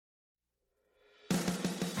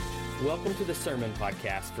Welcome to the Sermon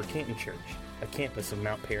Podcast for Canton Church, a campus of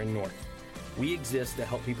Mount Perrin North. We exist to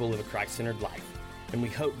help people live a Christ-centered life, and we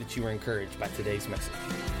hope that you are encouraged by today's message.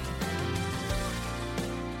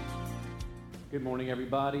 Good morning,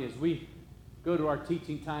 everybody. As we go to our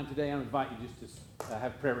teaching time today, I invite you just to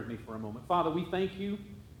have prayer with me for a moment. Father, we thank you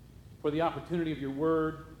for the opportunity of your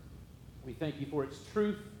word. We thank you for its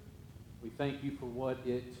truth. We thank you for what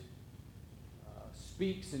it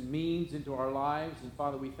speaks and means into our lives. And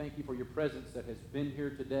Father, we thank you for your presence that has been here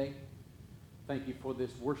today. Thank you for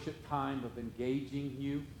this worship time of engaging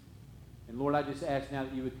you. And Lord, I just ask now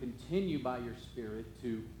that you would continue by your Spirit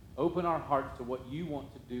to open our hearts to what you want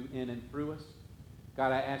to do in and through us.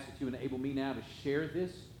 God, I ask that you enable me now to share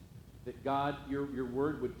this, that God, your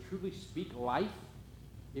word would truly speak life.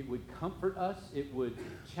 It would comfort us. It would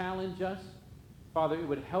challenge us. Father, it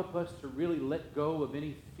would help us to really let go of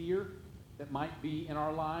any fear that might be in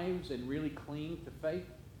our lives and really cling to faith.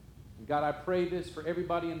 And God, I pray this for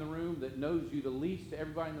everybody in the room that knows you the least, to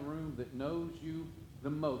everybody in the room that knows you the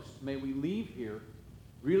most. May we leave here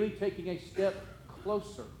really taking a step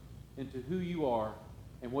closer into who you are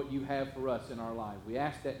and what you have for us in our lives. We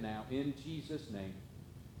ask that now in Jesus' name.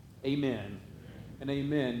 Amen and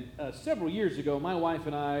amen. Several years ago, my wife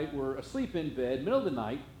and I were asleep in bed, middle of the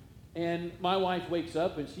night, and my wife wakes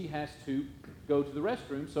up and she has to go to the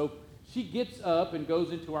restroom. So she gets up and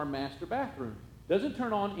goes into our master bathroom. Doesn't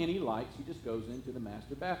turn on any lights. She just goes into the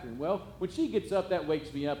master bathroom. Well, when she gets up, that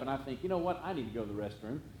wakes me up, and I think, you know what? I need to go to the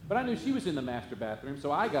restroom. But I knew she was in the master bathroom,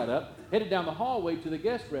 so I got up, headed down the hallway to the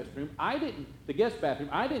guest bathroom. I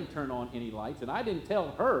didn't turn on any lights, and I didn't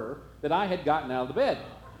tell her that I had gotten out of the bed.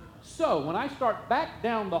 So when I start back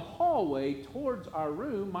down the hallway towards our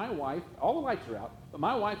room, my wife, all the lights are out, but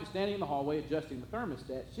my wife is standing in the hallway adjusting the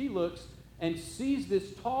thermostat. She looks and sees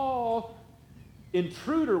this tall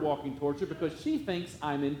intruder walking towards her because she thinks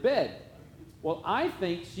I'm in bed. Well, I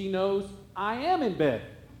think she knows I am in bed.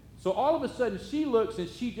 So all of a sudden she looks and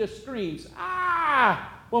she just screams,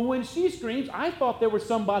 "Ah!" Well, when she screams, I thought there was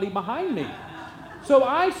somebody behind me. So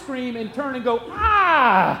I scream and turn and go,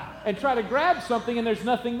 "Ah!" and try to grab something, and there's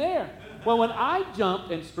nothing there. Well, when I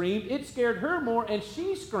jumped and screamed, it scared her more, and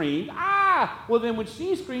she screamed, "Ah!" Well, then when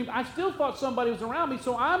she screamed, I still thought somebody was around me,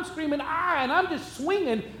 so I'm screaming, "Ah!" and I'm just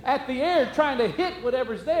swinging at the air, trying to hit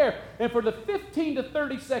whatever's there. And for the 15 to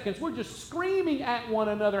 30 seconds, we're just screaming at one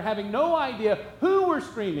another, having no idea who we're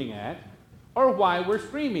screaming at or why we're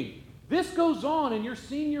screaming. This goes on in your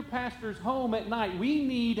senior pastor's home at night. We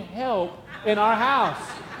need help in our house.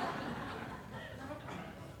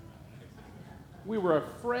 We were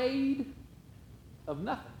afraid of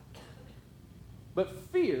nothing. But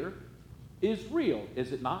fear is real,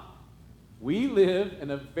 is it not? We live in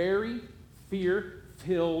a very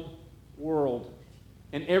fear-filled world.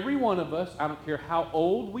 And every one of us, I don't care how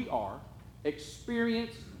old we are,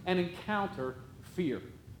 experience and encounter fear.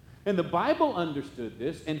 And the Bible understood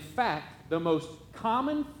this. In fact, the most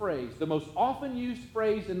common phrase, the most often used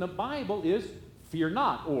phrase in the Bible is fear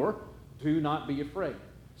not, or do not be afraid.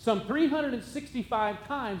 Some 365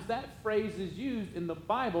 times that phrase is used in the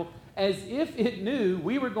Bible as if it knew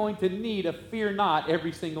we were going to need a fear not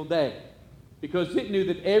every single day, because it knew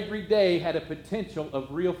that every day had a potential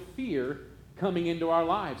of real fear coming into our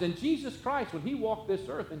lives. And Jesus Christ, when he walked this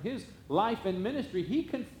earth in his life and ministry, he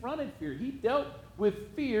confronted fear. He dealt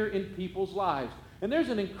with fear in people's lives. And there's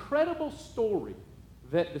an incredible story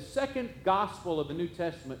that the second gospel of the New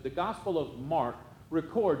Testament, the Gospel of Mark,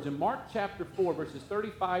 records in Mark chapter 4, verses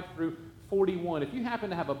 35 through 41. If you happen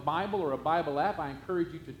to have a Bible or a Bible app, I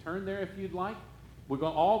encourage you to turn there if you'd like.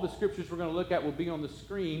 All the scriptures we're going to look at will be on the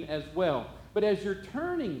screen as well. But as you're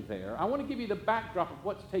turning there, I want to give you the backdrop of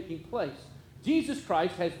what's taking place. Jesus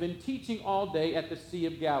Christ has been teaching all day at the Sea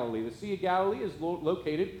of Galilee. The Sea of Galilee is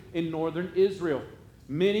located in northern Israel.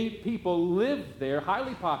 Many people live there,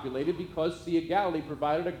 highly populated, because Sea of Galilee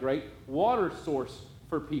provided a great water source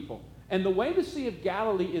for people. And the way the Sea of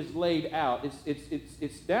Galilee is laid out,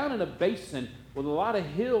 it's down in a basin with a lot of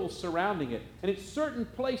hills surrounding it. And at certain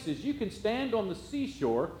places, you can stand on the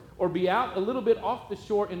seashore or be out a little bit off the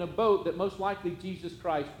shore in a boat that most likely Jesus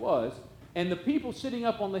Christ was. And the people sitting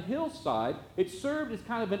up on the hillside, it served as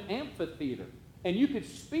kind of an amphitheater. And you could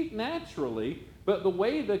speak naturally, but the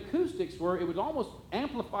way the acoustics were, it would almost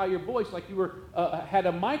amplify your voice like you were had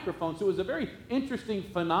a microphone. So it was a very interesting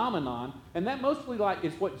phenomenon. And that mostly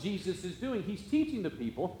is what Jesus is doing. He's teaching the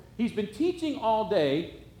people. He's been teaching all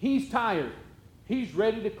day. He's tired. He's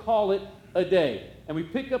ready to call it a day. And we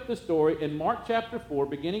pick up the story in Mark chapter 4,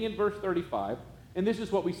 beginning in verse 35. And this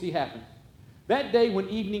is what we see happen. That day when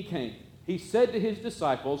evening came, he said to his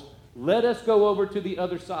disciples, "Let us go over to the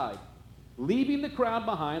other side." Leaving the crowd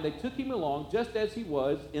behind, they took him along just as he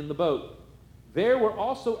was in the boat. There were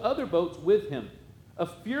also other boats with him. A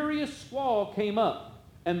furious squall came up,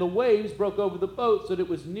 and the waves broke over the boat so that it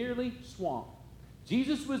was nearly swamped.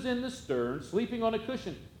 Jesus was in the stern, sleeping on a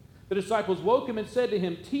cushion. The disciples woke him and said to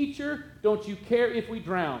him, "Teacher, don't you care if we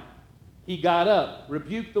drown?" He got up,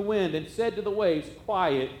 rebuked the wind, and said to the waves,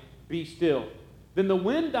 "Quiet, be still." Then the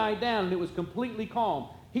wind died down, and it was completely calm.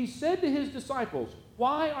 He said to his disciples,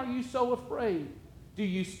 "Why are you so afraid? Do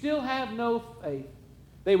you still have no faith?"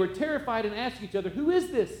 They were terrified and asked each other, "Who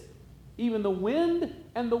is this? Even the wind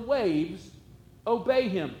and the waves obey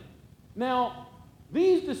him." Now,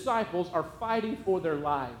 these disciples are fighting for their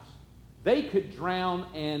lives. They could drown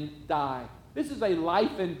and die. This is a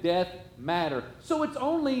life and death matter. So it's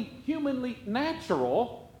only humanly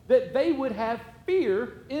natural that they would have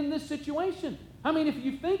fear in this situation. I mean, if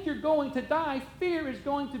you think you're going to die, fear is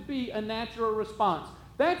going to be a natural response.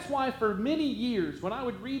 That's why for many years, when I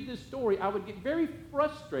would read this story, I would get very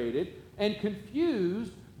frustrated and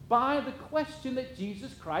confused by the question that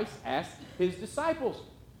Jesus Christ asked his disciples.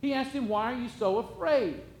 He asked them, "Why are you so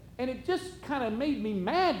afraid?" And it just kind of made me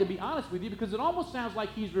mad, to be honest with you, because it almost sounds like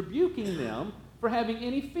he's rebuking them for having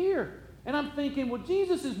any fear. And I'm thinking, well,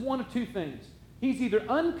 Jesus is one of two things. He's either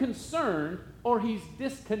unconcerned or he's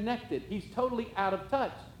disconnected. He's totally out of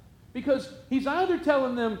touch. Because he's either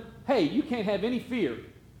telling them, hey, you can't have any fear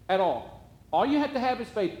at all. All you have to have is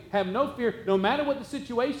faith. Have no fear, no matter what the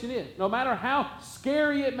situation is, no matter how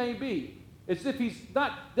scary it may be. It's as if he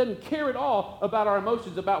doesn't care at all about our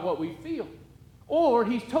emotions, about what we feel. Or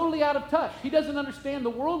he's totally out of touch. He doesn't understand the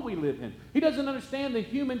world we live in. He doesn't understand the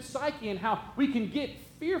human psyche and how we can get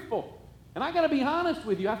fearful. And I got to be honest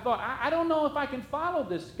with you. I thought, I don't know if I can follow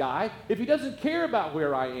this guy if he doesn't care about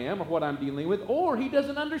where I am or what I'm dealing with, or he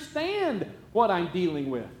doesn't understand what I'm dealing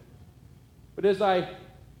with. But as I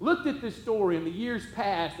looked at this story in the years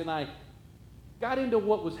past and I got into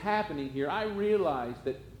what was happening here, I realized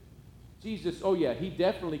that Jesus, oh yeah, he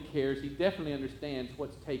definitely cares. He definitely understands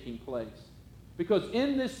what's taking place. Because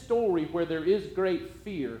in this story where there is great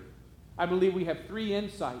fear, I believe we have three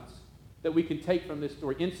insights that we can take from this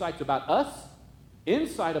story. Insights about us,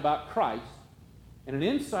 insight about Christ, and an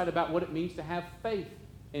insight about what it means to have faith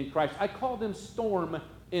in Christ. I call them storm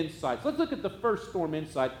insights. Let's look at the first storm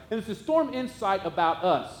insight. And it's a storm insight about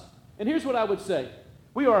us. And here's what I would say.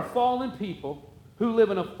 We are a fallen people who live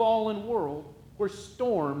in a fallen world where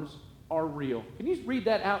storms are real. Can you read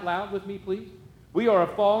that out loud with me, please? We are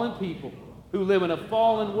a fallen people who live in a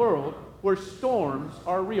fallen world where storms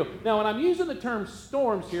are real. Now, when I'm using the term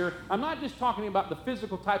storms here, I'm not just talking about the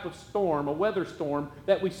physical type of storm, a weather storm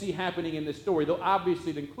that we see happening in this story, though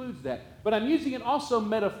obviously it includes that. But I'm using it also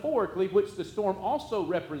metaphorically, which the storm also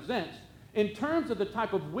represents, in terms of the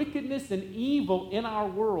type of wickedness and evil in our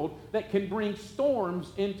world that can bring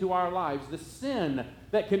storms into our lives, the sin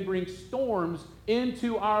that can bring storms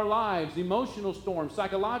into our lives, emotional storms,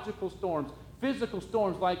 psychological storms, physical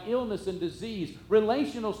storms like illness and disease,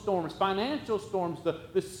 relational storms, financial storms,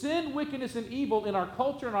 the sin, wickedness, and evil in our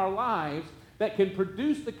culture and our lives that can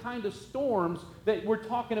produce the kind of storms that we're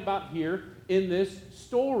talking about here in this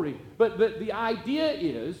story. But the idea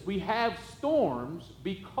is we have storms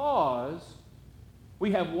because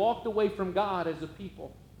we have walked away from God as a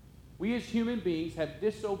people. We as human beings have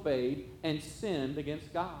disobeyed and sinned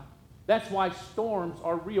against God. That's why storms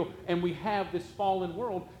are real, and we have this fallen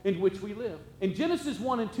world in which we live. In Genesis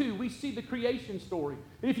 1 and 2, we see the creation story.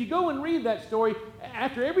 And if you go and read that story,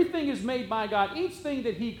 after everything is made by God, each thing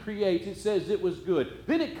that he creates, it says it was good.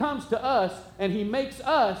 Then it comes to us, and he makes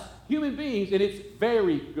us human beings, and it's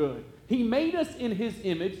very good. He made us in his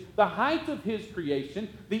image, the height of his creation,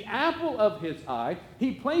 the apple of his eye.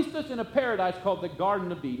 He placed us in a paradise called the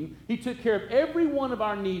Garden of Eden. He took care of every one of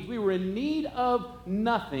our needs. We were in need of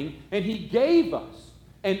nothing, and he gave us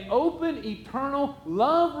an open, eternal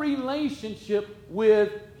love relationship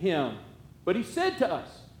with him. But he said to us,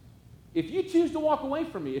 if you choose to walk away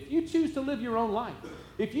from me, if you choose to live your own life,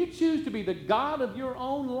 if you choose to be the God of your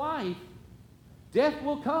own life, death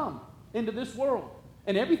will come into this world.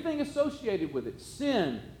 And everything associated with it,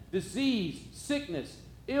 sin, disease, sickness,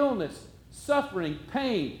 illness, suffering,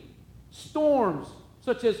 pain, storms,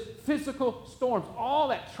 such as physical storms, all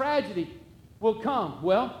that tragedy will come.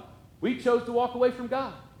 Well, we chose to walk away from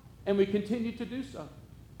God, and we continue to do so.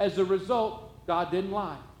 As a result, God didn't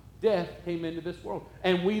lie. Death came into this world,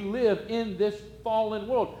 and we live in this fallen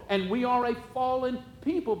world, and we are a fallen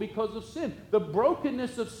people because of sin, the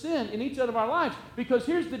brokenness of sin in each of our lives. Because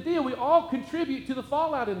here's the deal, we all contribute to the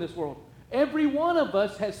fallout in this world. Every one of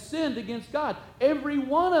us has sinned against God. Every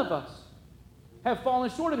one of us. have fallen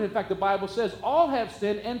short of it. In fact, the Bible says all have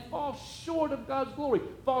sinned and fall short of God's glory,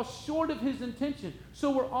 fall short of his intention. So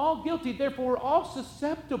we're all guilty. Therefore, we're all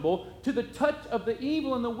susceptible to the touch of the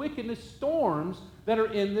evil and the wickedness storms that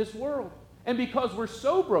are in this world. And because we're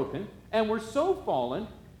so broken and we're so fallen,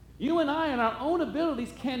 you and I, in our own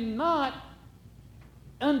abilities, cannot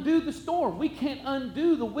undo the storm. We can't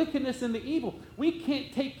undo the wickedness and the evil. We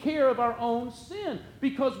can't take care of our own sin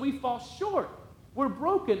because we fall short. We're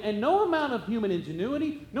broken, and no amount of human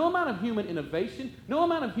ingenuity, no amount of human innovation, no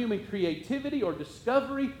amount of human creativity or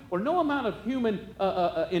discovery, or no amount of human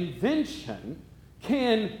invention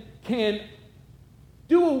can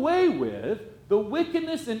do away with the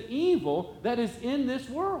wickedness and evil that is in this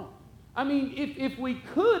world. I mean, if we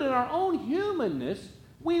could in our own humanness,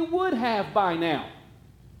 we would have by now.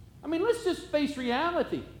 I mean, let's just face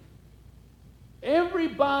reality.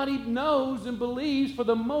 Everybody knows and believes, for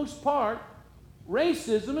the most part,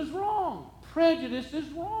 racism is wrong. Prejudice is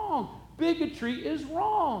wrong. Bigotry is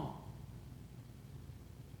wrong.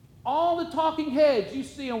 All the talking heads you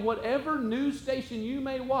see on whatever news station you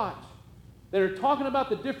may watch that are talking about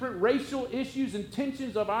the different racial issues and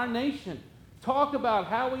tensions of our nation, talk about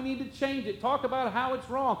how we need to change it, talk about how it's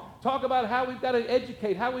wrong, talk about how we've got to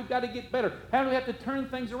educate, how we've got to get better, how do we have to turn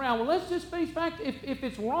things around. Well, let's just face fact. If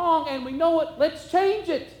it's wrong and we know it, let's change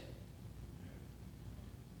it.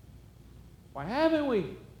 Why haven't we?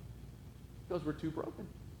 Because we're too broken.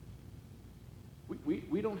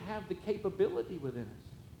 We don't have the capability within us.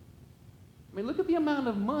 I mean, look at the amount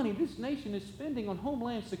of money this nation is spending on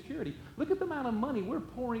homeland security. Look at the amount of money we're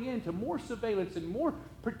pouring into more surveillance and more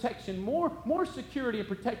protection, more security and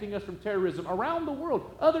protecting us from terrorism around the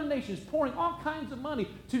world. Other nations pouring all kinds of money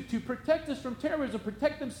to protect us from terrorism,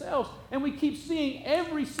 protect themselves. And we keep seeing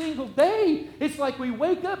every single day, it's like we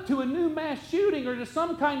wake up to a new mass shooting or to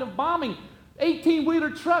some kind of bombing.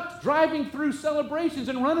 18-wheeler trucks driving through celebrations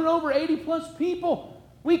and running over 80-plus people.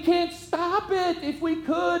 We can't stop it. If we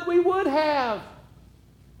could, we would have.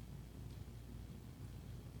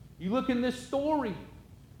 You look in this story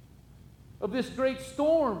of this great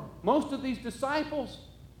storm. Most of these disciples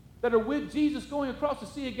that are with Jesus going across the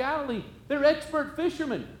Sea of Galilee, they're expert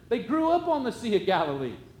fishermen. They grew up on the Sea of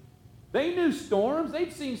Galilee. They knew storms.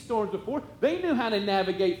 They'd seen storms before. They knew how to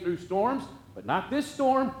navigate through storms, but not this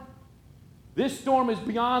storm. This storm is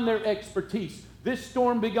beyond their expertise. This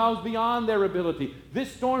storm goes beyond their ability.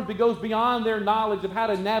 This storm goes beyond their knowledge of how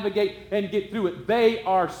to navigate and get through it. They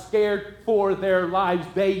are scared for their lives.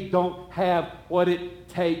 They don't have what it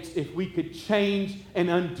takes. If we could change and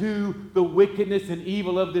undo the wickedness and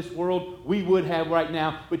evil of this world, we would have right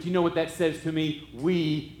now. But you know what that says to me?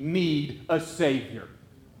 We need a Savior.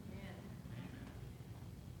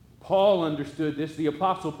 Paul understood this, the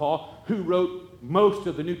Apostle Paul, who wrote most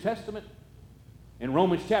of the New Testament. In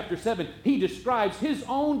Romans chapter 7, he describes his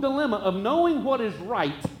own dilemma of knowing what is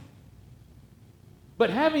right,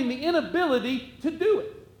 but having the inability to do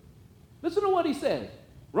it. Listen to what he says.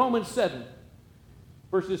 Romans 7,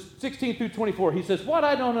 verses 16 through 24. He says, "What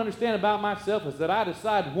I don't understand about myself is that I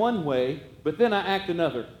decide one way, but then I act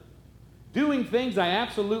another, doing things I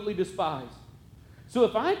absolutely despise. So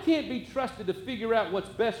if I can't be trusted to figure out what's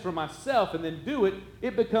best for myself and then do it,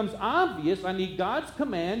 it becomes obvious I need God's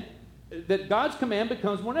command, that God's command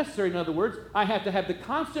becomes more necessary. In other words, I have to have the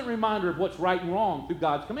constant reminder of what's right and wrong through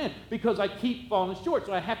God's command because I keep falling short,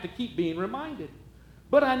 so I have to keep being reminded.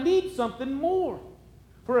 But I need something more.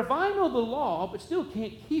 For if I know the law but still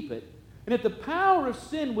can't keep it, and if the power of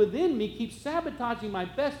sin within me keeps sabotaging my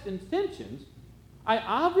best intentions, I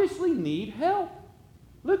obviously need help."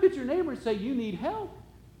 Look at your neighbor and say, "You need help."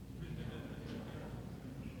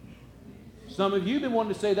 Some of you have been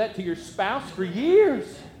wanting to say that to your spouse for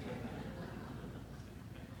years.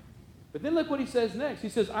 But then look what he says next. He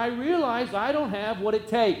says, "I realize I don't have what it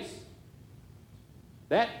takes."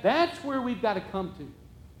 That's where we've got to come to.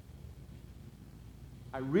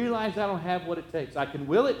 I realize I don't have what it takes. I can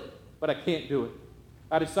will it, but I can't do it.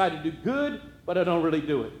 I decide to do good, but I don't really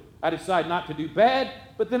do it. I decide not to do bad,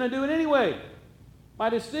 but then I do it anyway. My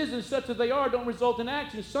decisions, such as they are, don't result in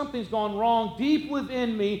action. Something's gone wrong deep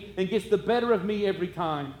within me and gets the better of me every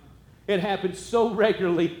time. It happens so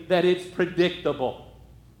regularly that it's predictable.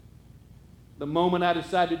 The moment I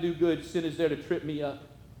decide to do good, sin is there to trip me up.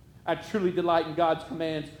 I truly delight in God's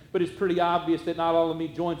commands, but it's pretty obvious that not all of me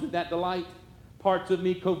joins in that delight. Parts of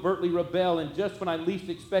me covertly rebel, and just when I least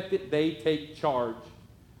expect it, they take charge.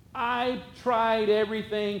 I've tried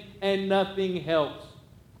everything, and nothing helps.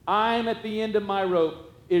 I'm at the end of my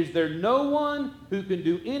rope. Is there no one who can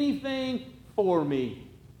do anything for me?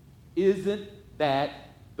 Isn't that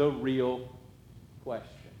the real question?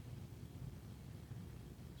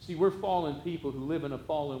 See, we're fallen people who live in a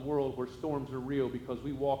fallen world where storms are real because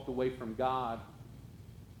we walked away from God.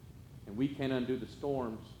 And we can't undo the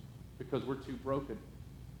storms because we're too broken.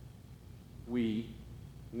 We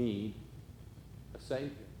need a Savior.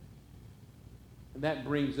 And that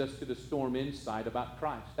brings us to the storm insight about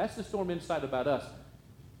Christ. That's the storm insight about us.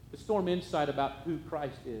 The storm insight about who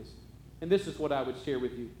Christ is. And this is what I would share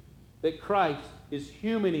with you. That Christ is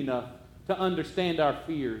human enough to understand our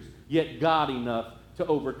fears, yet God enough to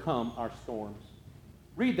overcome our storms.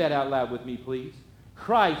 Read that out loud with me, please.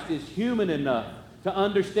 Christ is human enough to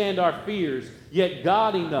understand our fears, yet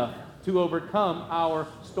God enough to overcome our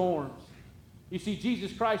storms. You see,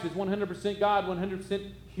 Jesus Christ is 100% God,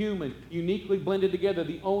 100% human, uniquely blended together,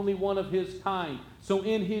 the only one of his kind. So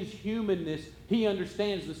in his humanness, he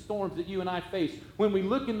understands the storms that you and I face. When we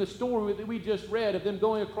look in the story that we just read of them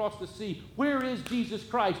going across the sea, where is Jesus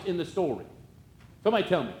Christ in the story? Somebody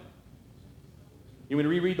tell me. You want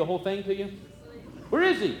me to reread the whole thing to you? Where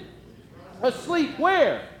is he? Asleep.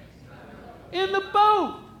 Where? In the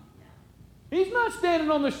boat. He's not standing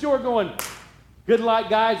on the shore going, good luck,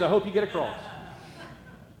 guys, I hope you get across.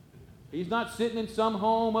 He's not sitting in some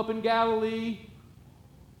home up in Galilee,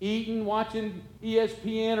 eating, watching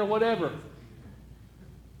ESPN or whatever.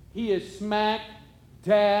 He is smack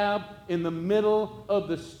dab in the middle of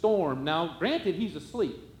the storm. Now, granted, he's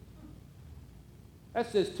asleep.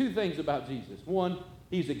 That says two things about Jesus. One,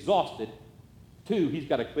 he's exhausted. Two, he's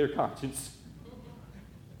got a clear conscience.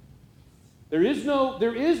 There is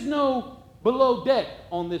no below deck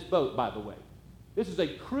on this boat, by the way. This is a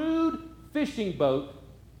crude fishing boat.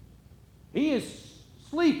 He is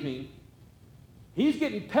sleeping. He's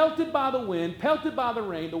getting pelted by the wind, pelted by the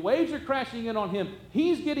rain. The waves are crashing in on him.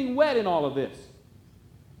 He's getting wet in all of this.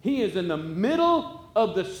 He is in the middle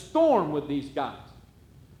of the storm with these guys.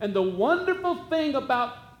 And the wonderful thing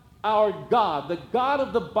about our God, the God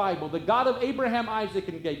of the Bible, the God of Abraham, Isaac,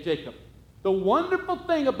 and Jacob, the wonderful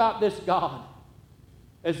thing about this God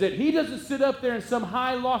is that he doesn't sit up there in some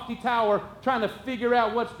high, lofty tower trying to figure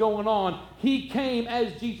out what's going on. He came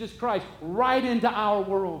as Jesus Christ right into our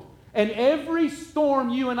world. And every storm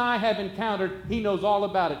you and I have encountered, he knows all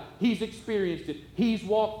about it. He's experienced it. He's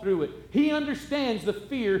walked through it. He understands the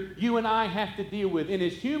fear you and I have to deal with. In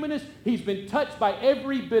his humanness, he's been touched by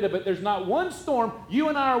every bit of it. There's not one storm you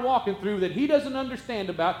and I are walking through that he doesn't understand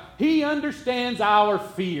about. He understands our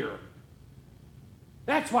fear.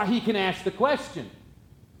 That's why he can ask the question,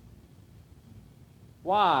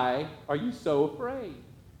 why are you so afraid?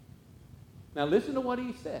 Now listen to what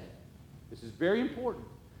he said. This is very important.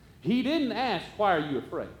 He didn't ask, why are you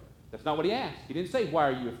afraid? That's not what he asked. He didn't say, why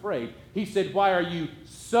are you afraid? He said, why are you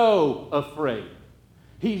so afraid?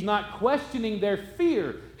 He's not questioning their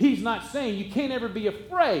fear. He's not saying you can't ever be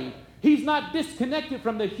afraid. He's not disconnected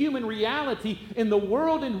from the human reality in the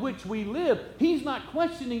world in which we live. He's not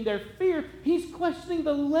questioning their fear. He's questioning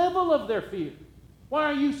the level of their fear. Why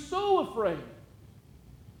are you so afraid?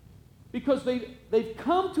 Because they've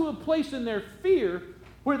come to a place in their fear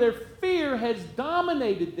where their fear has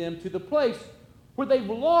dominated them to the place where they've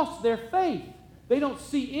lost their faith. They don't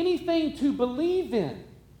see anything to believe in.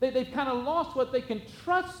 They've kind of lost what they can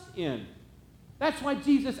trust in. That's why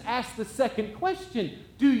Jesus asked the second question,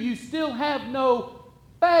 do you still have no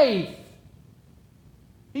faith?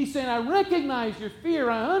 He's saying, I recognize your fear.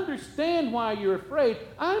 I understand why you're afraid.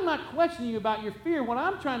 I'm not questioning you about your fear. What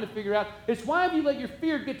I'm trying to figure out is why have you let your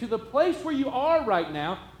fear get to the place where you are right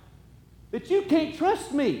now that you can't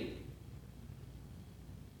trust me?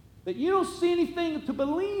 That you don't see anything to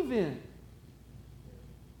believe in?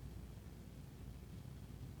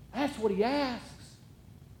 That's what he asks.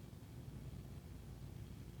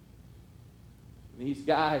 And these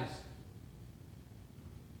guys,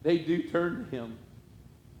 they do turn to him.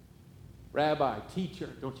 Rabbi, teacher,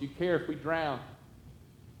 don't you care if we drown?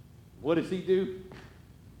 What does he do?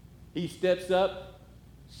 He steps up,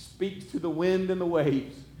 speaks to the wind and the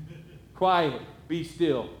waves. Quiet, be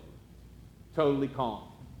still, totally calm.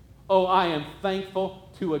 Oh, I am thankful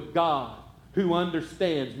to a God who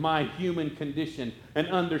understands my human condition and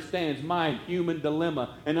understands my human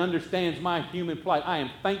dilemma and understands my human plight. I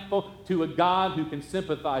am thankful to a God who can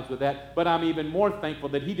sympathize with that, but I'm even more thankful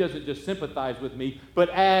that he doesn't just sympathize with me, but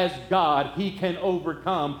as God, he can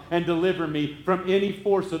overcome and deliver me from any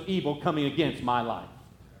force of evil coming against my life.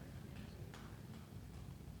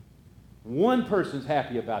 One person's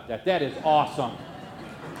happy about that. That is awesome.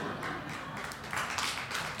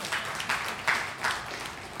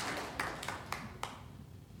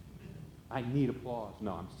 I need applause.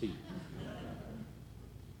 No, I'm teasing.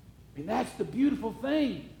 And that's the beautiful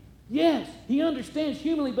thing. Yes, he understands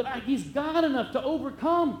humanly, but he's God enough to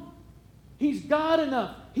overcome. He's God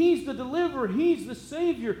enough. He's the deliverer. He's the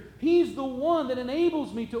Savior. He's the one that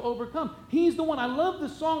enables me to overcome. He's the one. I love the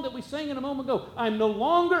song that we sang in a moment ago. I'm no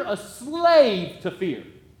longer a slave to fear.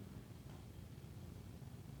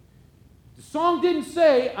 The song didn't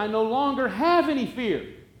say, I no longer have any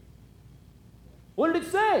fear. What did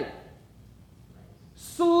it say?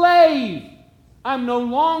 Slave. I'm no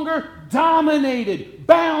longer dominated,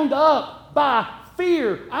 bound up by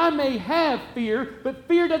fear. I may have fear, but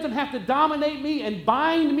fear doesn't have to dominate me and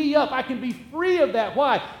bind me up. I can be free of that.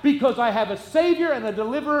 Why? Because I have a Savior and a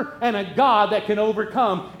deliverer and a God that can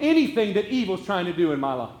overcome anything that evil's trying to do in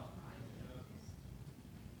my life.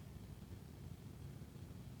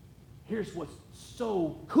 Here's what's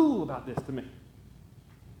so cool about this to me.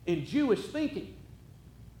 In Jewish thinking,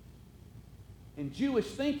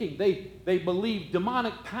 they believed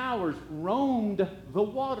demonic powers roamed the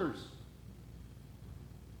waters.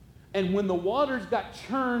 And when the waters got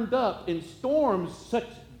churned up in storms such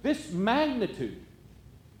this magnitude,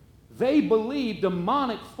 they believed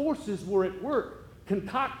demonic forces were at work,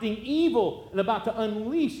 concocting evil and about to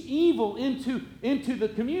unleash evil into the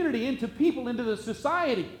community, into people, into the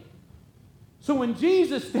society. So when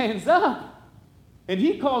Jesus stands up and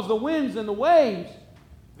he calls the winds and the waves,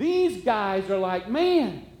 these guys are like,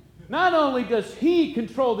 man, not only does he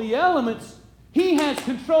control the elements, he has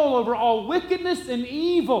control over all wickedness and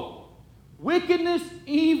evil. Wickedness,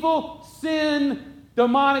 evil, sin,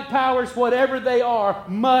 demonic powers, whatever they are,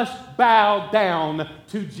 must bow down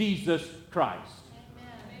to Jesus Christ.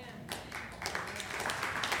 Amen.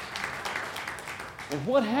 And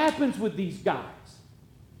what happens with these guys?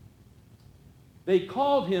 They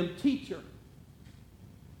called him teacher.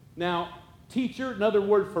 Now, teacher, another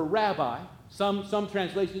word for rabbi. Some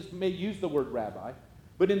translations may use the word rabbi.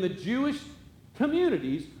 But in the Jewish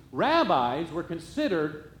communities, rabbis were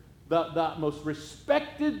considered the most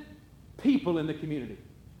respected people in the community.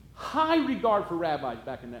 High regard for rabbis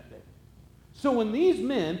back in that day. So when these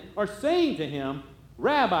men are saying to him,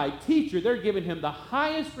 rabbi, teacher, they're giving him the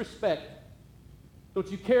highest respect. Don't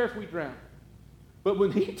you care if we drown? But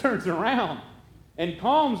when he turns around and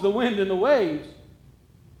calms the wind and the waves,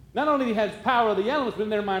 not only he has power of the elements, but in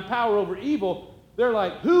their mind power over evil, they're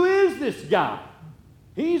like, who is this guy?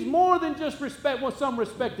 He's more than just some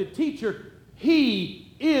respected teacher. He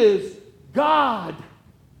is God.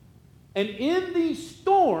 And in these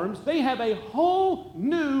storms, they have a whole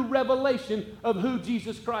new revelation of who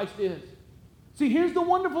Jesus Christ is. See, here's the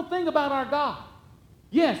wonderful thing about our God.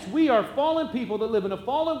 Yes, we are fallen people that live in a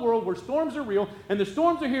fallen world where storms are real, and the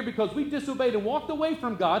storms are here because we disobeyed and walked away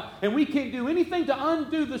from God, and we can't do anything to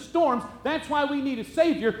undo the storms. That's why we need a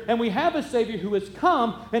Savior, and we have a Savior who has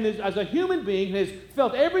come and is, as a human being, has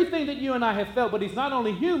felt everything that you and I have felt, but he's not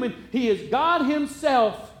only human, he is God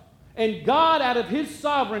himself. And God, out of his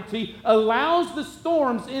sovereignty, allows the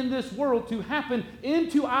storms in this world to happen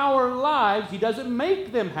into our lives. He doesn't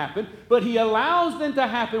make them happen, but he allows them to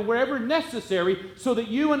happen wherever necessary so that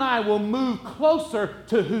you and I will move closer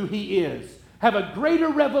to who he is. Have a greater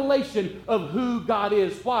revelation of who God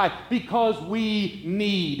is. Why? Because we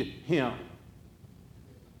need him.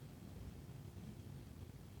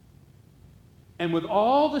 And with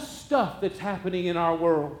all the stuff that's happening in our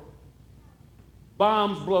world,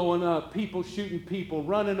 bombs blowing up, people shooting people,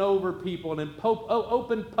 running over people in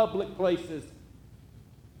open public places.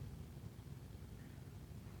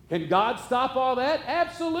 Can God stop all that?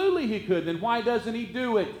 Absolutely he could. Then why doesn't he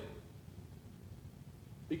do it?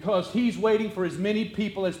 Because he's waiting for as many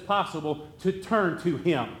people as possible to turn to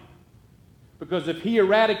him. Because if he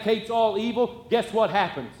eradicates all evil, guess what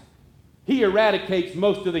happens? He eradicates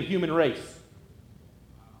most of the human race.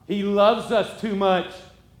 He loves us too much.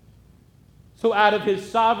 So out of his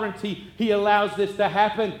sovereignty, he allows this to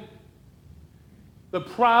happen. The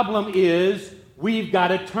problem is we've got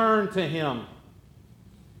to turn to him.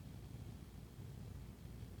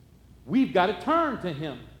 We've got to turn to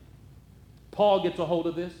him. Paul gets a hold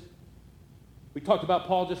of this. We talked about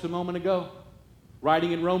Paul just a moment ago,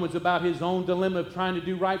 writing in Romans about his own dilemma of trying to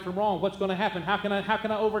do right from wrong. What's going to happen? How can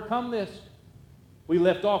I overcome this? We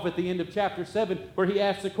left off at the end of chapter 7 where he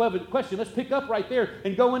asks the question. Let's pick up right there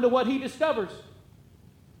and go into what he discovers.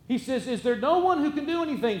 He says, is there no one who can do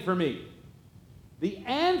anything for me? The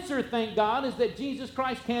answer, thank God, is that Jesus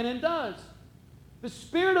Christ can and does. The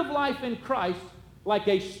Spirit of life in Christ, like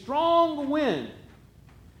a strong wind,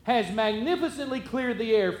 has magnificently cleared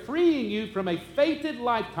the air, freeing you from a fated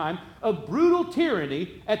lifetime of brutal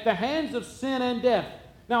tyranny at the hands of sin and death.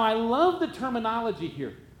 Now, I love the terminology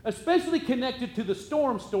here, especially connected to the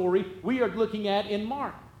storm story we are looking at in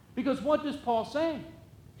Mark. Because what does Paul say?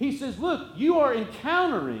 He says, look, you are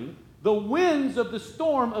encountering The winds of the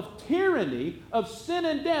storm of tyranny, of sin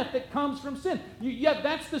and death that comes from sin. Yeah,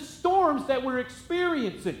 that's the storms that we're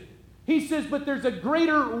experiencing. He says, but there's a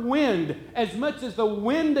greater wind. As much as the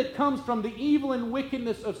wind that comes from the evil and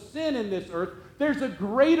wickedness of sin in this earth, there's a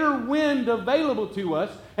greater wind available to us.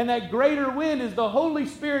 And that greater wind is the Holy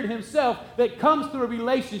Spirit Himself that comes through a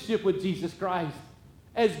relationship with Jesus Christ.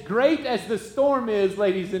 As great as the storm is,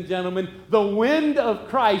 ladies and gentlemen, the wind of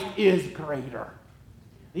Christ is greater.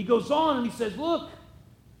 He goes on and he says, look,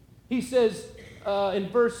 he says in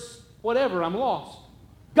verse whatever, I'm lost.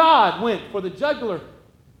 God went for the jugular.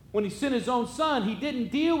 When He sent His own Son, He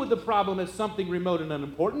didn't deal with the problem as something remote and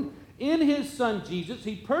unimportant. In His Son Jesus,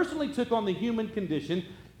 He personally took on the human condition,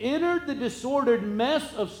 entered the disordered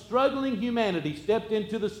mess of struggling humanity, stepped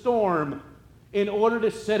into the storm in order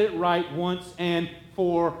to set it right once and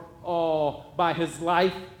for all. By His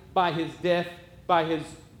life, by His death, by His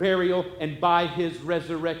burial, and by His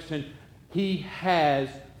resurrection, He has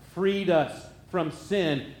freed us from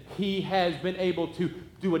sin. He has been able to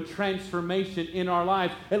do a transformation in our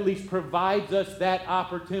lives, at least provides us that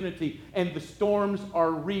opportunity. And the storms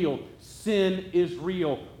are real. Sin is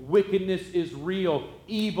real. Wickedness is real.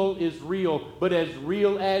 Evil is real. But as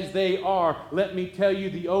real as they are, let me tell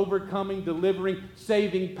you, the overcoming, delivering,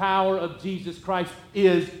 saving power of Jesus Christ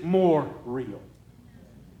is more real.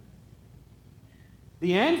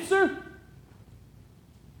 The answer?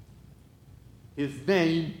 His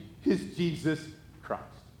name is Jesus Christ.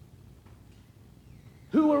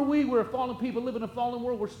 Who are we? We're a fallen people living in a fallen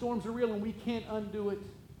world where storms are real and we can't undo it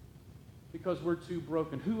because we're too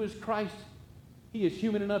broken. Who is Christ? He is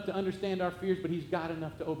human enough to understand our fears, but He's God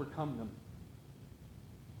enough to overcome them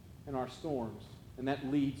and our storms. And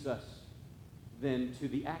that leads us then to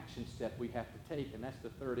the action step we have to take, and that's the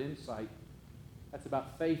third insight. That's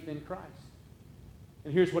about faith in Christ.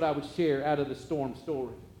 And here's what I would share out of the storm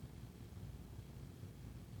story.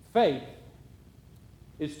 Faith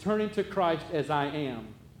is turning to Christ as I am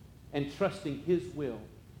and trusting His will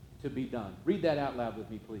to be done. Read that out loud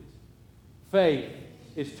with me, please. Faith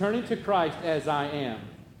is turning to Christ as I am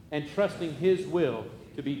and trusting His will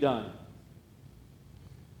to be done.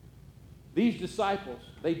 These disciples,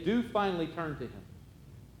 they do finally turn to Him.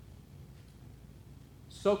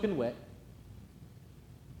 Soaking wet,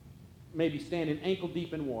 maybe standing ankle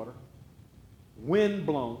deep in water, wind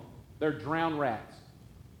blown, they're drowned rats.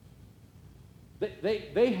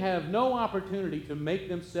 They have no opportunity to make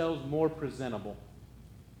themselves more presentable.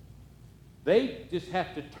 They just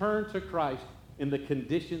have to turn to Christ in the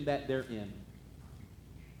condition that they're in.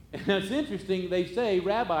 And it's interesting, they say,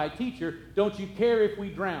 Rabbi, teacher, don't you care if we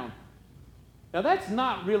drown? Now that's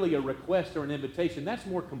not really a request or an invitation. That's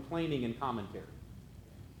more complaining and commentary.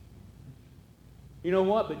 You know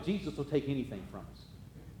what? But Jesus will take anything from us.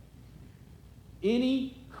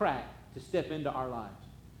 Any crack to step into our lives.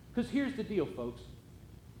 Because here's the deal, folks.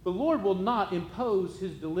 The Lord will not impose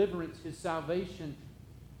His deliverance, His salvation,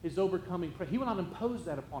 His overcoming. He will not impose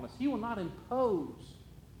that upon us. He will not impose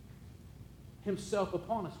Himself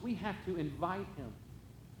upon us. We have to invite Him.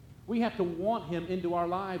 We have to want Him into our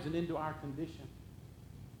lives and into our condition.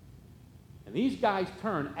 And these guys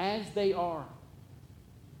turn as they are,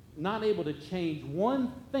 not able to change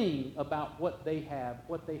one thing about what they have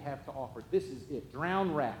to offer. This is it.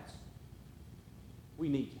 Drowned rats. We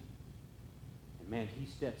need you. And man, He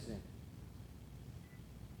steps in.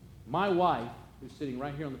 My wife, who's sitting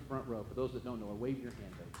right here on the front row, for those that don't know her, wave your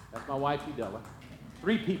hand, baby. That's my wife, Udella.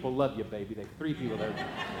 3 people love you, baby. There's 3 people there.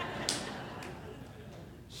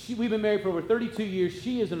 We've been married for over 32 years.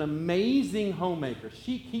 She is an amazing homemaker.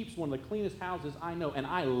 She keeps one of the cleanest houses I know, and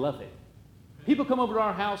I love it. People come over to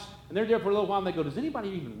our house, and they're there for a little while, and they go, does anybody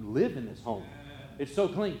even live in this home? It's so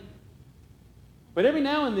clean. But every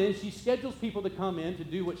now and then, she schedules people to come in to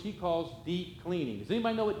do what she calls deep cleaning. Does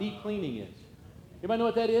anybody know what deep cleaning is? Anybody know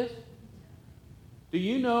what that is? Do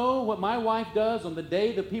you know what my wife does on the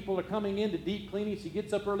day the people are coming in to deep cleaning? She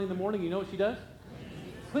gets up early in the morning. You know what she does?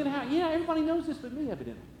 Clean the house. Yeah, everybody knows this but me,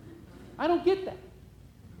 evidently. I don't get that.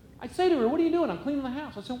 I say to her, what are you doing? I'm cleaning the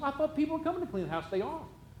house. I said, well, I thought people were coming to clean the house. They are.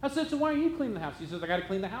 I said, so why are you cleaning the house? She says, I got to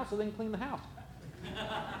clean the house so they can clean the house.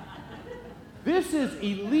 This is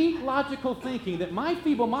elite logical thinking that my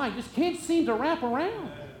feeble mind just can't seem to wrap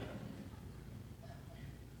around.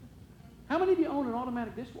 How many of you own an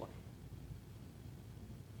automatic dishwasher?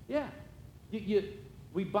 Yeah.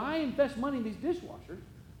 We buy and invest money in these dishwashers.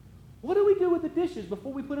 What do we do with the dishes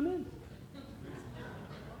before we put them in?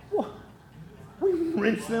 Well, we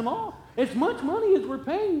rinse them off. As much money as we're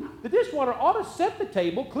paying, the dishwater ought to set the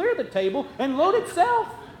table, clear the table, and load itself.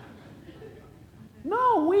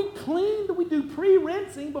 No, we do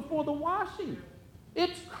pre-rinsing before the washing.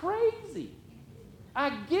 It's crazy. I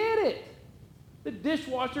get it. The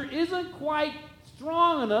dishwasher isn't quite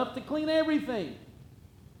strong enough to clean everything.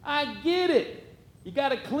 I get it. You got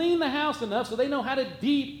to clean the house enough so they know how to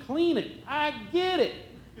deep clean it. I get it.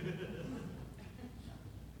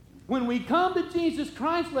 When we come to Jesus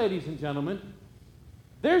Christ, ladies and gentlemen,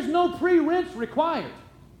 there's no pre-rinse required.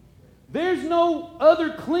 There's no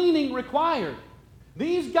other cleaning required.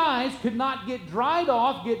 These guys could not get dried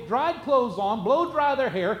off, get dried clothes on, blow dry their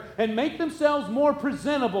hair, and make themselves more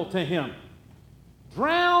presentable to Him.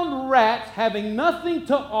 Drowned rats having nothing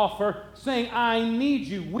to offer, saying, I need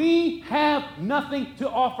you. We have nothing to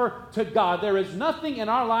offer to God. There is nothing in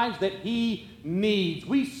our lives that He needs.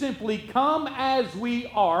 We simply come as we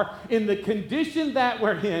are in the condition that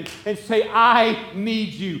we're in and say, I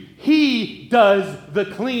need you. He does the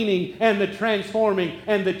cleaning and the transforming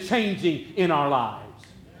and the changing in our lives.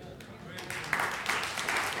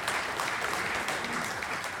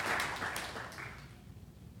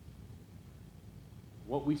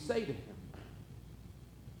 What we say to Him,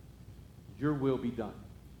 your will be done.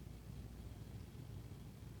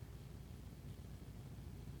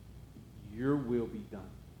 Your will be done.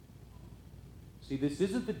 See, this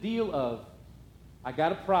isn't the deal of, I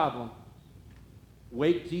got a problem,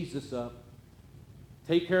 wake Jesus up,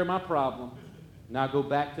 take care of my problem, now go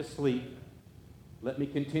back to sleep, let me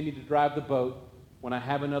continue to drive the boat. When I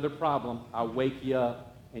have another problem, I'll wake you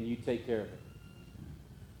up and you take care of it.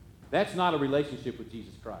 That's not a relationship with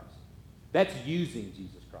Jesus Christ. That's using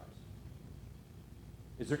Jesus Christ.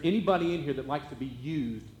 Is there anybody in here that likes to be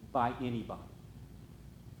used by anybody?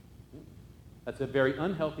 That's a very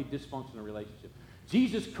unhealthy, dysfunctional relationship.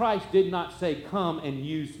 Jesus Christ did not say, come and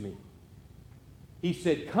use me. He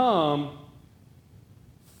said, come,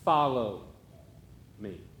 follow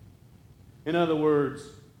me. In other words,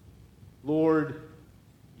 Lord,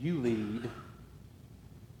 you lead,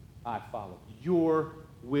 I follow. Your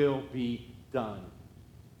will be done.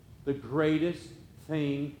 The greatest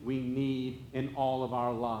thing we need in all of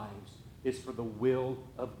our lives is for the will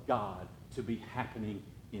of God to be happening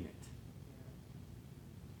in it.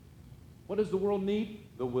 What does the world need?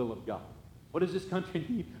 The will of God. What does this country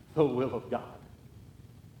need? The will of God.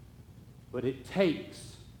 But it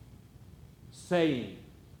takes saying,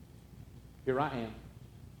 here I am,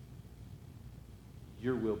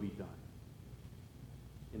 your will be done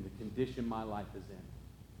in the condition my life is in.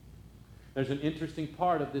 There's an interesting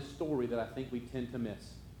part of this story that I think we tend to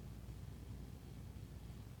miss.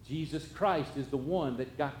 Jesus Christ is the one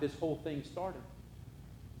that got this whole thing started.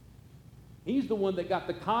 He's the one that got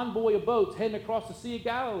the convoy of boats heading across the Sea of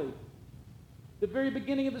Galilee. The very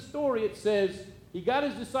beginning of the story, it says, he got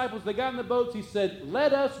his disciples, they got in the boats, he said,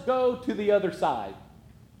 let us go to the other side.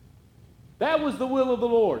 That was the will of the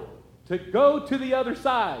Lord, to go to the other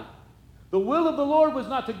side. The will of the Lord was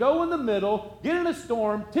not to go in the middle, get in a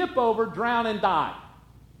storm, tip over, drown, and die.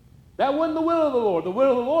 That wasn't the will of the Lord. The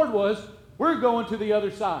will of the Lord was, we're going to the other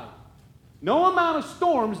side. No amount of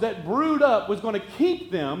storms that brewed up was going to keep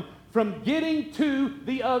them from getting to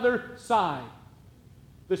the other side.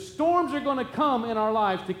 The storms are going to come in our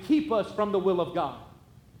lives to keep us from the will of God.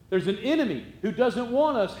 There's an enemy who doesn't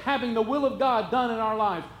want us having the will of God done in our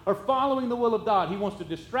lives or following the will of God. He wants to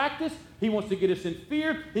distract us. He wants to get us in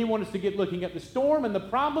fear. He wants us to get looking at the storm and the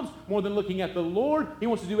problems more than looking at the Lord. He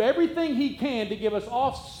wants to do everything he can to give us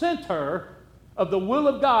off center of the will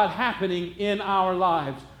of God happening in our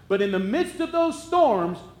lives. But in the midst of those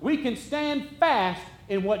storms, we can stand fast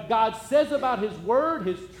in what God says about His Word,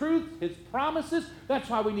 His truth, His promises. That's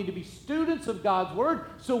why we need to be students of God's Word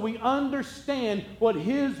so we understand what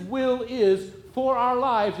His will is for our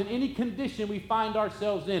lives in any condition we find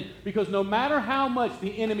ourselves in. Because no matter how much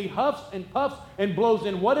the enemy huffs and puffs and blows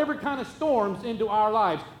in whatever kind of storms into our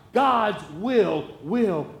lives, God's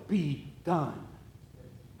will be done.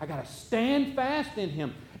 I got to stand fast in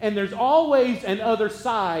Him. And there's always an other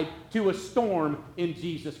side to a storm in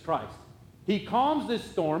Jesus Christ. He calms this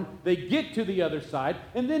storm, they get to the other side,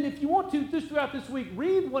 and then if you want to, just throughout this week,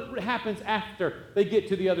 read what happens after they get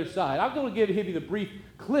to the other side. I'm going to give you the brief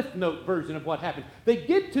Cliff Note version of what happened. They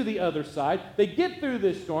get to the other side, they get through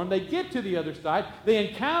this storm, they get to the other side, they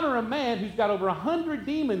encounter a man who's got over 100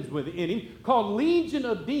 demons within him, called Legion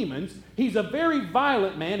of Demons. He's a very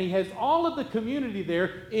violent man. He has all of the community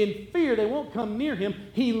there in fear. They won't come near him.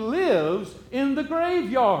 He lives in the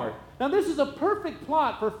graveyard. Now, this is a perfect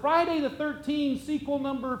plot for Friday the 13th, sequel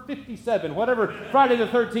number 57, whatever Friday the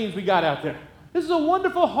 13th we got out there. This is a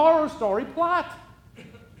wonderful horror story plot.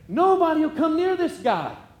 Nobody will come near this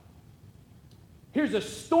guy. Here's a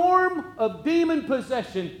storm of demon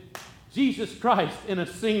possession Jesus Christ, in a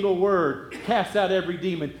single word, casts out every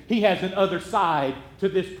demon. He has an other side to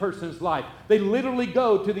this person's life. They literally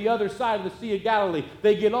go to the other side of the Sea of Galilee.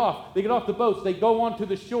 They get off the boats. They go onto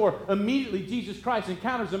the shore. Immediately, Jesus Christ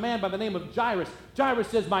encounters a man by the name of Jairus. Jairus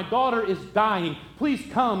says, "My daughter is dying. Please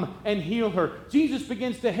come and heal her." Jesus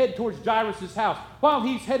begins to head towards Jairus' house. While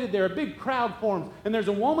he's headed there, a big crowd forms, and there's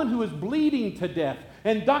a woman who is bleeding to death.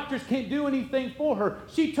 And doctors can't do anything for her.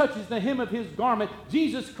 She touches the hem of his garment.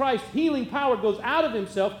 Jesus Christ's healing power goes out of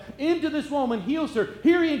himself into this woman, heals her.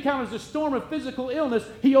 Here he encounters a storm of physical illness.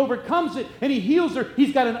 He overcomes it and he heals her.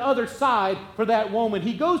 He's got an other side for that woman.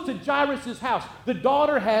 He goes to Jairus' house. The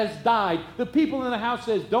daughter has died. The people in the house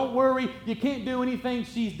says, "Don't worry, you can't do anything.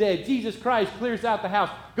 She's dead." Jesus Christ clears out the house,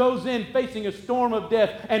 goes in facing a storm of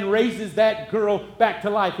death, and raises that girl back to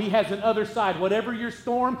life. He has an other side. Whatever your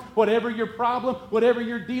storm, whatever your problem, whatever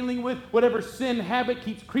you're dealing with, whatever sin habit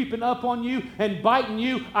keeps creeping up on you and biting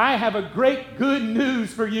you, I have a great good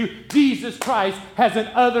news for you. Jesus Christ has an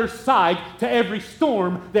other side to every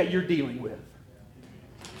storm that you're dealing with.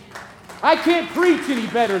 I can't preach any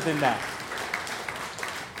better than that.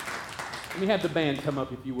 Let me have the band come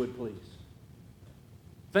up if you would, please.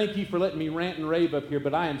 Thank you for letting me rant and rave up here,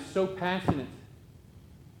 but I am so passionate.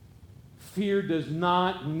 Fear does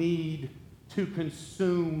not need to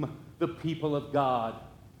consume the people of God.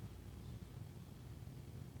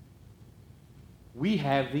 We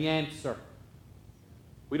have the answer.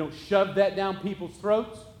 We don't shove that down people's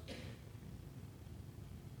throats,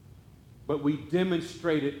 but we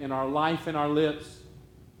demonstrate it in our life and our lips.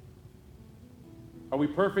 Are we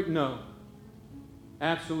perfect? No.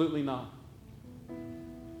 Absolutely not.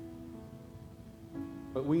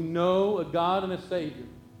 But we know a God and a Savior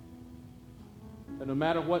that no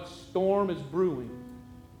matter what storm is brewing,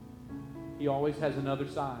 He always has another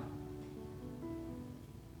side.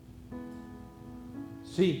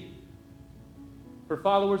 See, for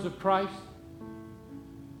followers of Christ,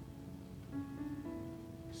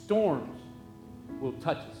 storms will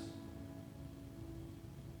touch us.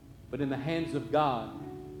 But in the hands of God,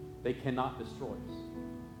 they cannot destroy us.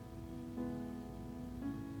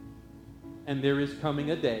 And there is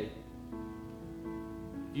coming a day.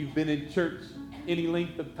 If you've been in church any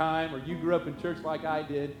length of time, or you grew up in church like I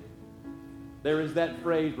did, there is that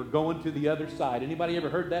phrase, "We're going to the other side." Anybody ever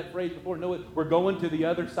heard that phrase before? No, we're going to the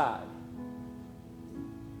other side.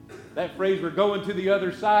 That phrase, "we're going to the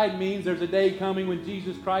other side," means there's a day coming when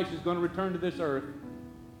Jesus Christ is going to return to this earth.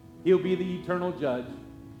 He'll be the eternal judge.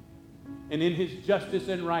 And in His justice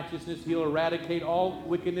and righteousness, He'll eradicate all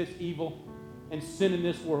wickedness, evil, and sin in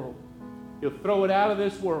this world. He'll throw it out of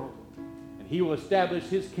this world, and He will establish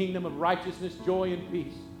His kingdom of righteousness, joy, and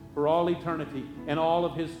peace for all eternity, and all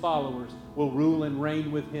of His followers will rule and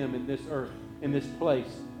reign with Him in this earth, in this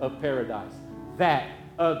place of paradise. That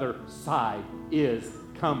other side is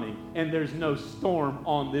coming, and there's no storm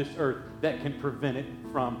on this earth that can prevent it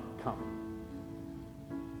from coming.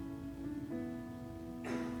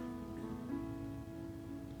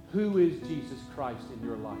 Who is Jesus Christ in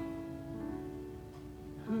your life?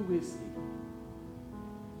 Who is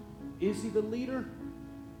He? Is He the leader?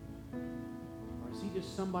 Or is He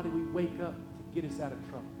just somebody we wake up to get us out of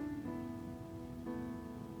trouble?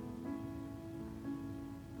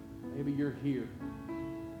 Maybe you're here.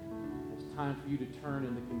 It's time for you to turn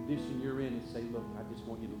in the condition you're in and say, "Look, I just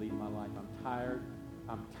want you to lead my life. I'm tired.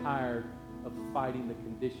 I'm tired of fighting the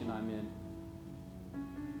condition I'm in.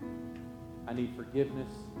 I need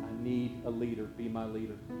forgiveness. I need a leader. Be my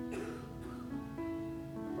leader."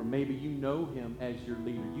 Or maybe you know Him as your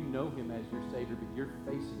leader. You know Him as your Savior, but you're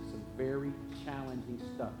facing some very challenging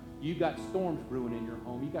stuff. You've got storms brewing in your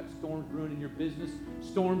home. You've got storms brewing in your business,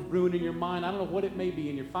 storms brewing in your mind. I don't know what it may be,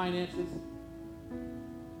 in your finances.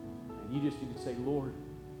 And you just need to say, "Lord,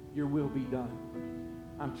 your will be done.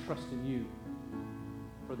 I'm trusting you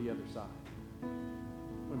for the other side."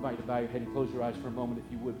 I invite you to bow your head and close your eyes for a moment,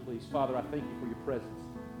 if you would, please. Father, I thank you for your presence.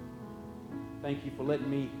 Thank you for letting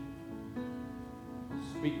me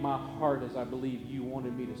speak my heart as I believe you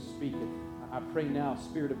wanted me to speak it. I pray now,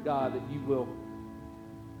 Spirit of God, that you will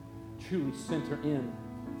truly center in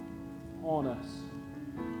on us.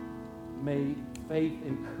 May faith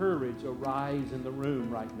and courage arise in the room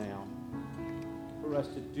right now for us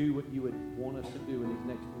to do what you would want us to do in these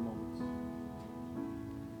next few moments.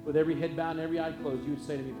 With every head bowed and every eye closed, you would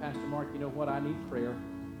say to me, "Pastor Mark, you know what? I need prayer.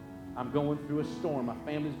 I'm going through a storm. My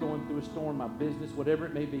family's going through a storm. My business, whatever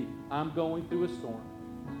it may be. I'm going through a storm.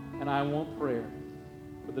 And I want prayer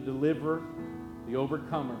for the deliverer, the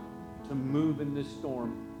overcomer, to move in this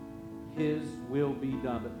storm. His will be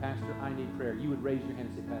done. But Pastor, I need prayer." You would raise your hand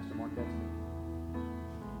and say, "Pastor Mark, that's me."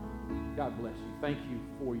 God bless you. Thank you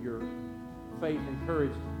for your faith and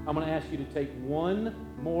courage. I'm going to ask you to take one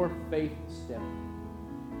more faith step.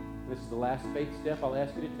 This is the last faith step I'll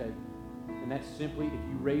ask you to take. And that's simply, if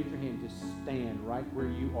you raise your hand, just stand right where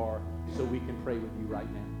you are so we can pray with you right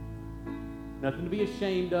now. Nothing to be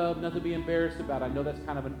ashamed of, nothing to be embarrassed about. I know that's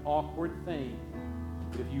kind of an awkward thing.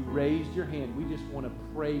 But if you raised your hand, we just want to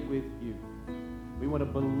pray with you. We want to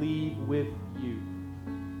believe with you.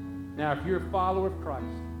 Now, if you're a follower of Christ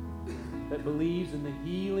that believes in the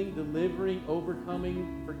healing, delivering,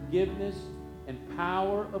 overcoming, forgiveness, and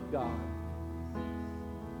power of God, I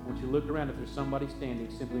want you to look around. If there's somebody standing,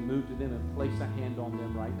 simply move to them and place a hand on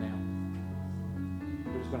them right now.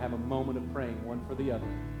 We're just going to have a moment of praying, one for the other.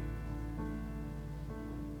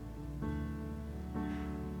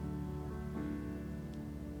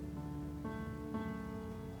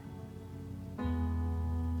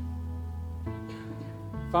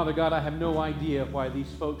 Father God, I have no idea why these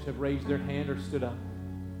folks have raised their hand or stood up.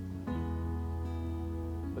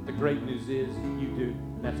 But the great news is you do,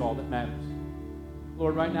 and that's all that matters.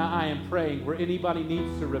 Lord, right now I am praying where anybody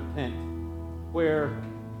needs to repent, where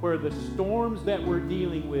the storms that we're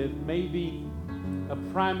dealing with may be a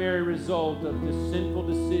primary result of the sinful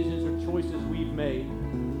decisions or choices we've made.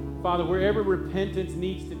 Father, wherever repentance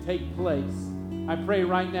needs to take place, I pray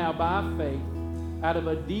right now by faith, out of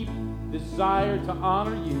a deep desire to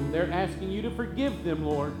honor you, they're asking you to forgive them,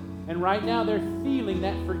 Lord. And right now they're feeling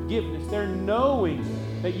that forgiveness. They're knowing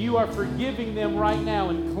that you are forgiving them right now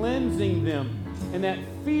and cleansing them. And that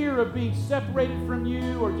fear of being separated from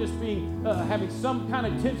you or just being having some kind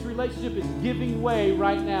of tense relationship is giving way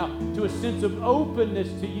right now to a sense of openness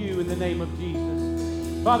to you in the name of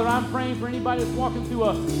Jesus. Father, I'm praying for anybody that's walking through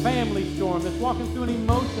a family storm, that's walking through an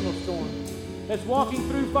emotional storm, that's walking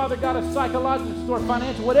through, Father God, a psychological storm,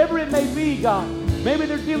 financial, whatever it may be, God. Maybe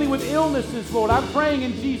they're dealing with illnesses, Lord. I'm praying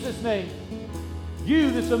in Jesus' name.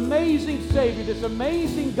 You, this amazing Savior, this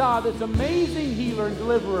amazing God, this amazing healer and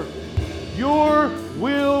deliverer, your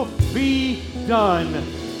will be done.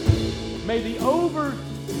 May the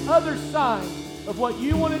other side of what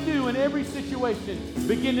you want to do in every situation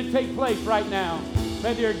begin to take place right now.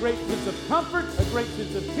 May there be a great sense of comfort, a great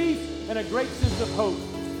sense of peace, and a great sense of hope.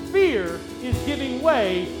 Fear is giving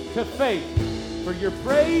way to faith. For your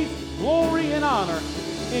praise, glory, and honor.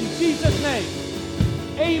 In Jesus' name,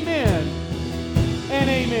 amen and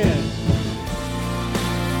amen.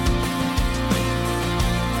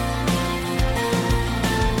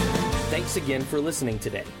 Thanks again for listening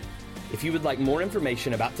today. If you would like more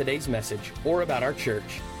information about today's message or about our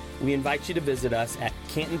church, we invite you to visit us at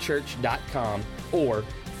cantonchurch.com or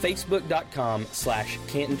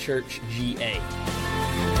facebook.com/cantonchurchga.